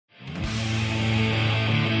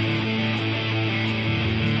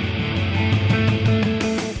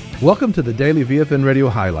Welcome to the Daily VFN Radio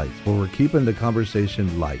Highlights, where we're keeping the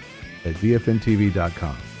conversation light at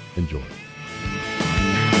VFNTV.com. Enjoy.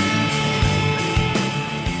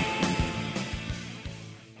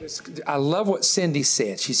 I love what Cindy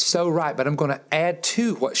said. She's so right, but I'm going to add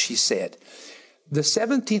to what she said. The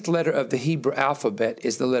 17th letter of the Hebrew alphabet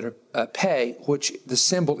is the letter Pe, which the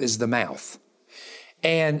symbol is the mouth.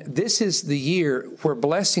 And this is the year where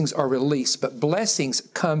blessings are released, but blessings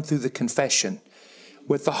come through the confession.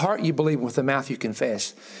 With the heart you believe, with the mouth you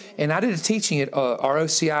confess. And I did a teaching at our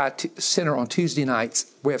OCI Center on Tuesday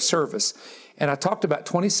nights. We have service. And I talked about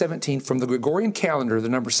 2017 from the Gregorian calendar, the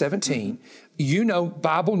number 17. You know,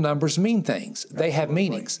 Bible numbers mean things. They have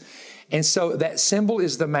meanings. And so that symbol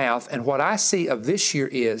is the mouth. And what I see of this year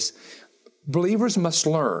is believers must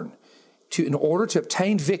learn to, in order to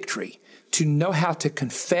obtain victory, to know how to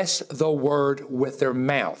confess the word with their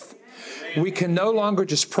mouth. We can no longer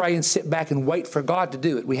just pray and sit back and wait for God to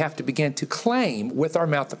do it. We have to begin to claim with our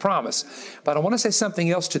mouth the promise. But I want to say something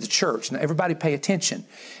else to the church. Now, everybody pay attention.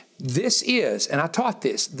 This is, and I taught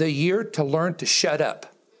this, the year to learn to shut up.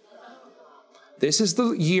 This is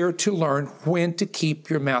the year to learn when to keep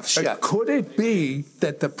your mouth shut. Could it be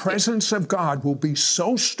that the presence of God will be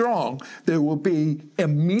so strong there will be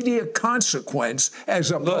immediate consequence as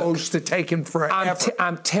opposed to taking forever?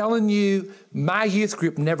 I'm telling you, my youth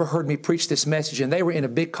group never heard me preach this message, and they were in a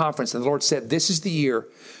big conference, and the Lord said, this is the year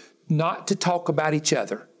not to talk about each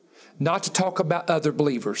other, not to talk about other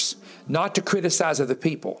believers, not to criticize other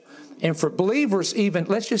people. And for believers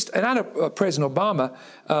even, and I know President Obama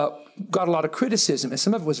got a lot of criticism, and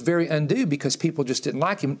some of it was very undue because people just didn't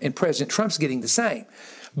like him, and President Trump's getting the same.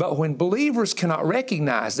 But when believers cannot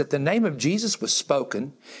recognize that the name of Jesus was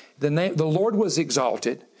spoken, the Lord was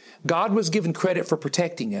exalted, God was given credit for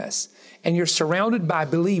protecting us, and you're surrounded by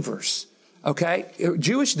believers. Okay,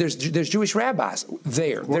 there's Jewish rabbis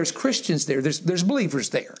there. There's Christians there. There's believers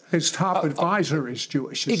there. His top advisor is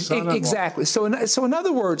Jewish. Exactly. So in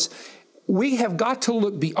other words, we have got to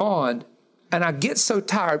look beyond. And I get so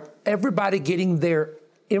tired everybody getting their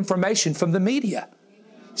information from the media.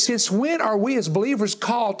 Since when are we as believers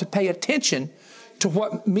called to pay attention to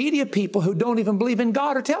what media people who don't even believe in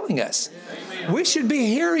God are telling us? Amen. We should be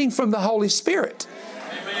hearing from the Holy Spirit.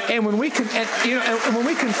 And when we when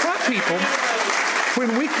we confront people,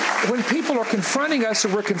 when people are confronting us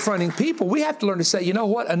or we're confronting people, we have to learn to say, you know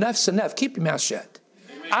what, enough's enough. Keep your mouth shut.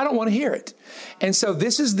 I don't want to hear it. And so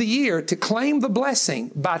this is the year to claim the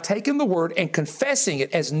blessing by taking the word and confessing it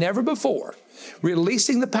as never before,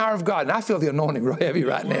 releasing the power of God. And I feel the anointing real heavy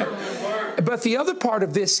right now. But the other part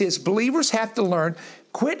of this is believers have to learn,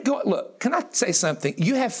 quit going, look, can I say something?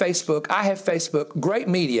 You have Facebook, I have Facebook, great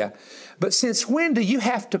media. But since when do you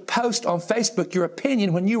have to post on Facebook your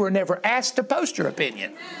opinion when you were never asked to post your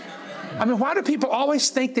opinion? I mean, why do people always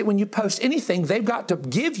think that when you post anything, they've got to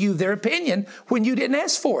give you their opinion when you didn't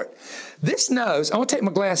ask for it? This nose, I want to take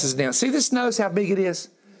my glasses down. See this nose, how big it is?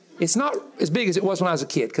 It's not as big as it was when I was a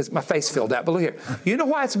kid because my face filled out. But look here. You know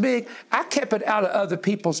why it's big? I kept it out of other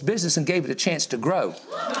people's business and gave it a chance to grow.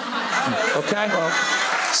 Okay?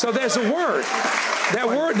 So there's a word.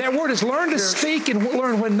 That word is learn to speak and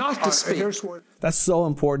learn when not to speak. That's so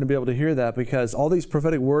important to be able to hear that, because all these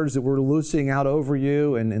prophetic words that we're loosing out over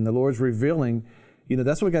you and the Lord's revealing,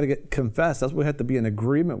 that's what we got to get confessed. That's what we have to be in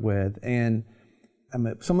agreement with. And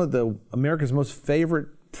some of America's most favorite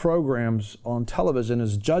programs on television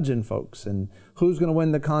is judging folks and who's going to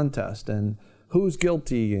win the contest and who's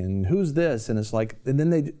guilty and who's this. And it's like, and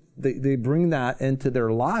then they bring that into their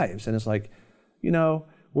lives. And it's like,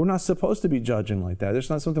 we're not supposed to be judging like that. It's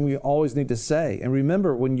not something we always need to say. And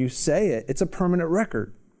remember, when you say it, it's a permanent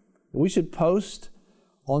record. We should post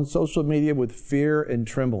on social media with fear and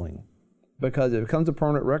trembling, because it becomes a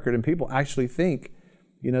permanent record and people actually think,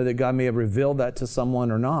 that God may have revealed that to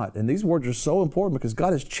someone or not. And these words are so important because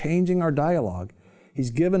God is changing our dialogue.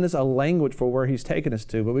 He's given us a language for where He's taken us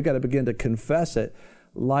to, but we've got to begin to confess it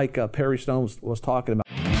like Perry Stone was talking about.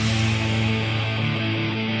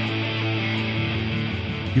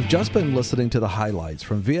 You've just been listening to the highlights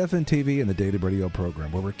from VFN TV and the Daily Radio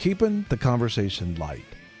program, where we're keeping the conversation light.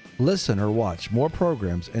 Listen or watch more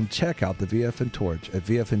programs and check out the VFN Torch at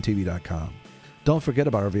VFNTV.com. Don't forget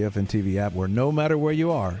about our VFN TV app, where no matter where you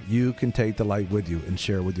are, you can take the light with you and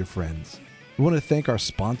share with your friends. We want to thank our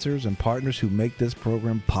sponsors and partners who make this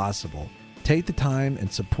program possible. Take the time and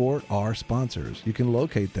support our sponsors. You can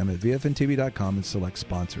locate them at VFNTV.com and select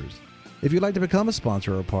sponsors. If you'd like to become a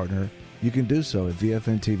sponsor or a partner, you can do so at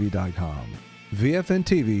VFNTV.com. VFN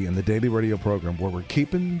TV and the Daily Radio program, where we're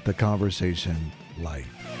keeping the conversation light.